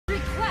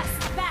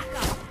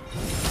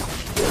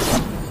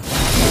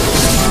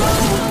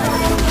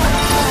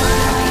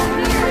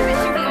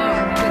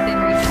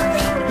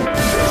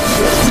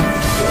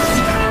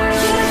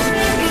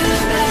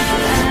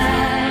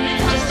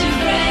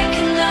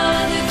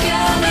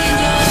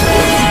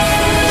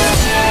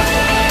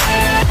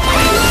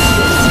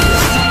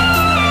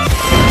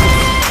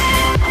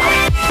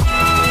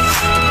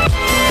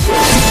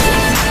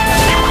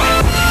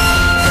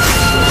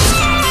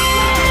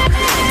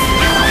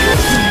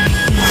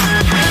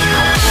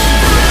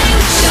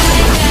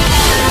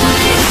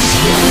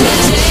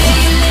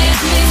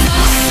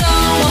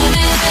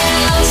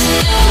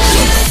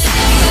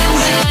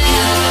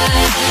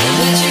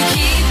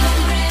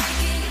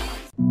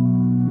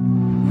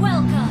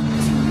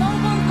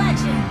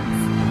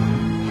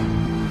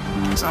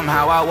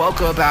Somehow I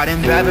woke up out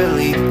in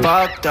Beverly,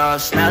 fucked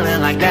up, smelling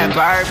like that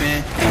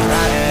bourbon, and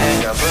I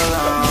end up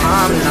alone.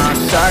 I'm not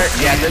certain.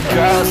 Yeah, the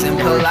girls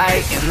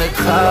impolite in the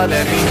club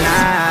every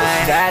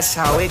night. That's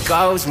how it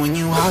goes when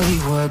you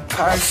Hollywood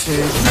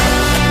perfect.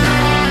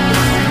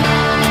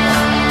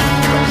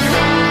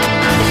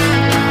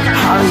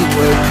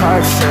 Hollywood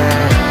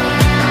perfect.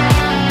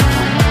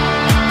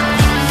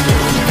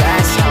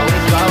 That's how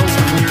it goes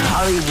when you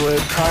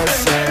Hollywood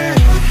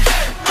perfect.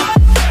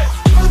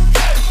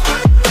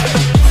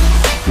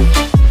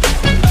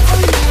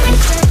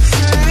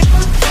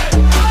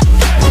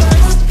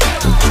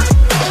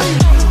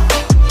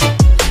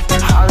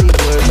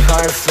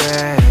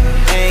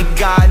 Ain't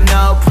got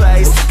no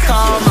place to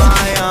call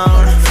my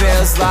own.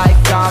 Feels like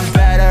I'm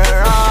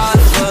better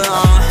off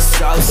alone.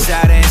 So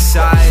sad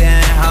inside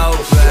and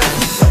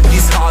hopeless.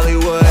 These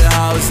Hollywood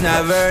hoes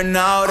never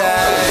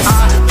notice.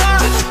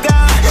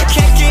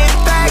 Can't get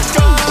back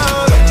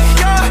on.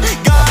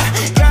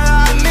 Girl,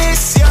 I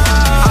miss you.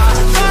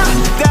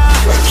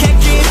 Can't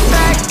get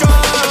back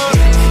on.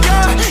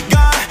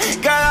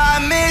 Girl, I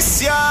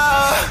miss you.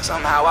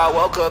 Somehow I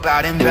woke up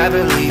out in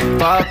Beverly,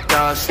 fucked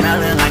up,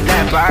 smelling like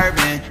that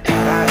bourbon,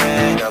 and I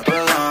end up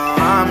alone.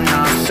 I'm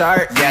not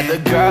certain. Yeah, the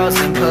girls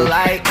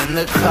impolite in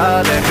the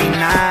club every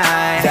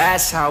night.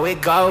 That's how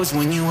it goes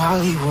when you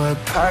Hollywood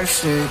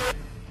perfect.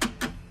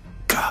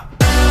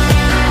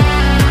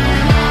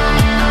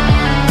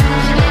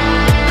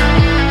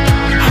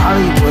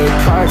 Hollywood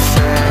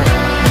perfect.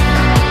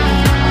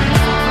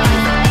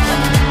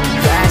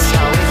 That's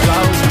how it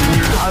goes when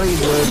you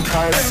Hollywood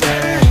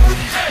perfect.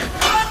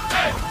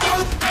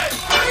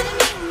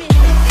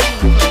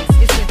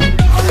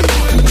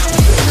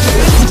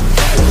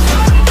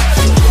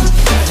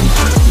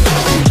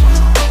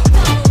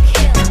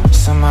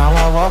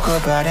 Woke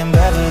up out in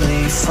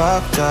Beverly,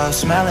 fucked up,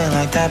 smelling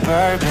like that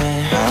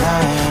bourbon, and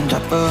I end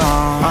up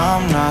alone.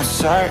 I'm not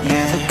certain.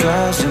 Yeah, the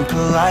girls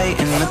impolite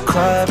in the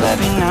club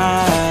every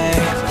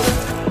night.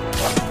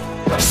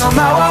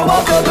 Somehow I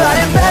woke up out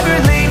in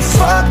Beverly,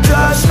 fucked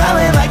up,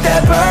 smelling like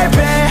that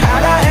bourbon,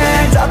 and I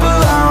end up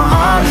alone.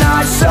 I'm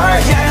not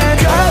certain. Yeah,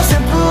 the girls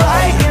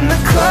impolite in the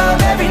club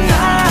every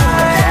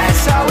night.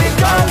 That's how it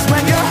goes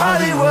when you're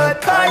Hollywood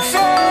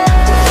perfect.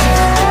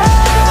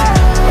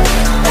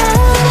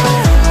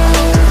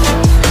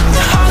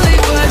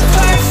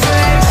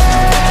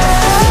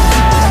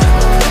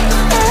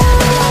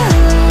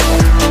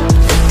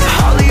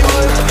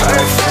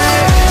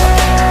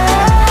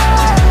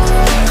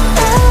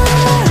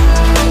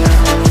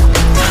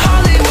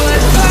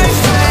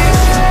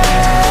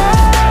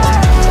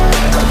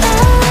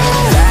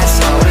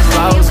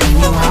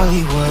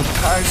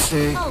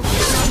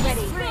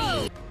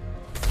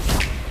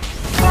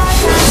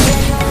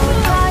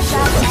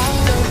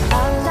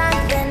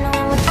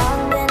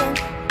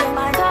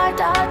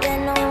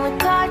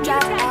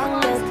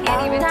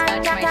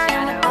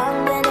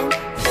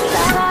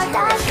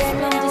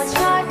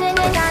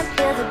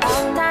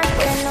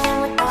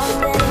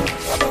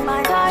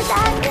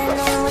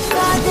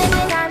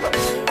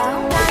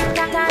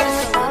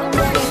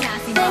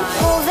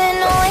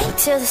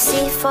 To the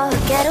sea for a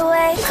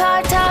getaway,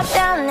 car top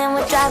down and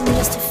we're driving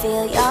just to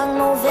feel young.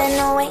 Moving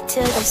away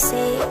to the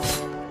sea,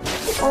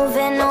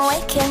 moving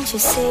away, can't you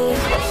see?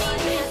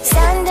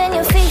 Sand in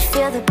your feet,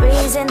 feel the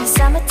breeze in the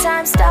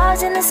summertime.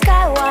 Stars in the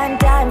sky, one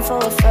dime for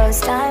a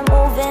first time.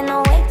 Moving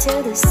away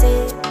to the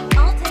sea,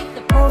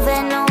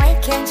 moving away,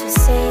 can't you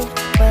see?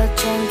 We'll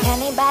drink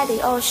honey by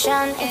the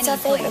ocean, it's our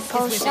favorite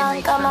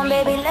potion. Come on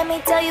baby, let me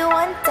tell you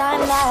one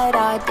time that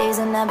our days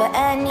will never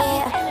end,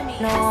 yeah.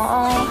 No,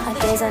 our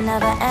days will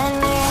never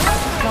end, yeah.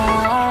 No.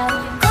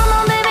 Come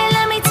on baby,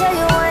 let me tell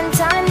you one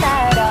time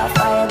that our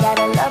fire got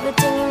a love it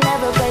till you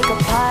never break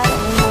apart.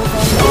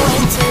 Moving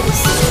away to the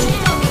sea,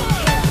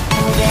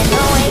 moving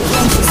away,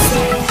 can't you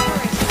see?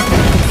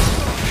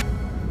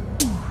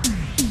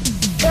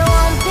 There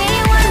won't be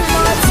one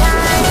more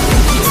time,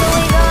 so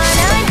we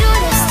gonna do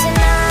this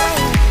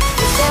tonight.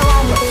 There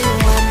won't be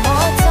one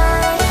more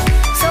time,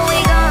 so we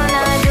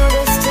gonna do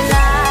this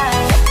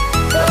tonight.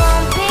 There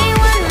won't be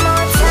one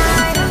more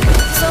time,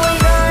 so we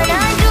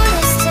gonna do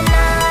this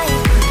tonight.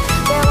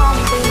 There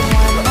won't be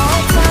one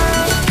more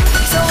time,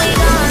 so we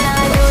gonna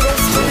do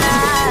this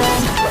tonight.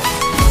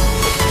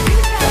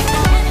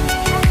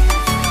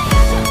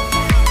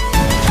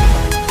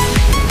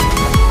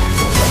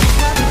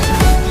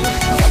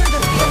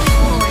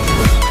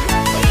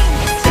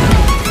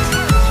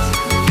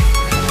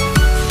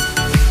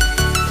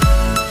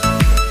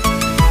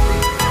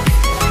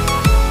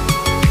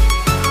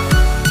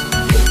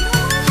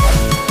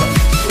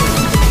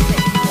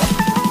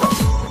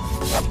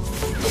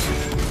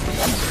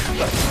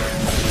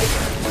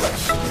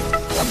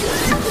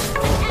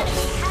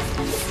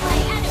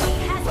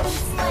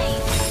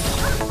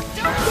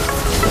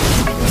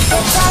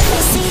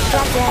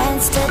 Clap your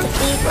hands to the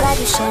beat, grab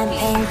your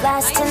champagne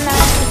glass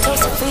tonight. We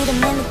toast to freedom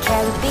in the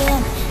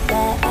Caribbean,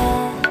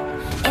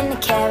 yeah, in the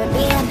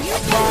Caribbean,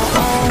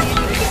 yeah.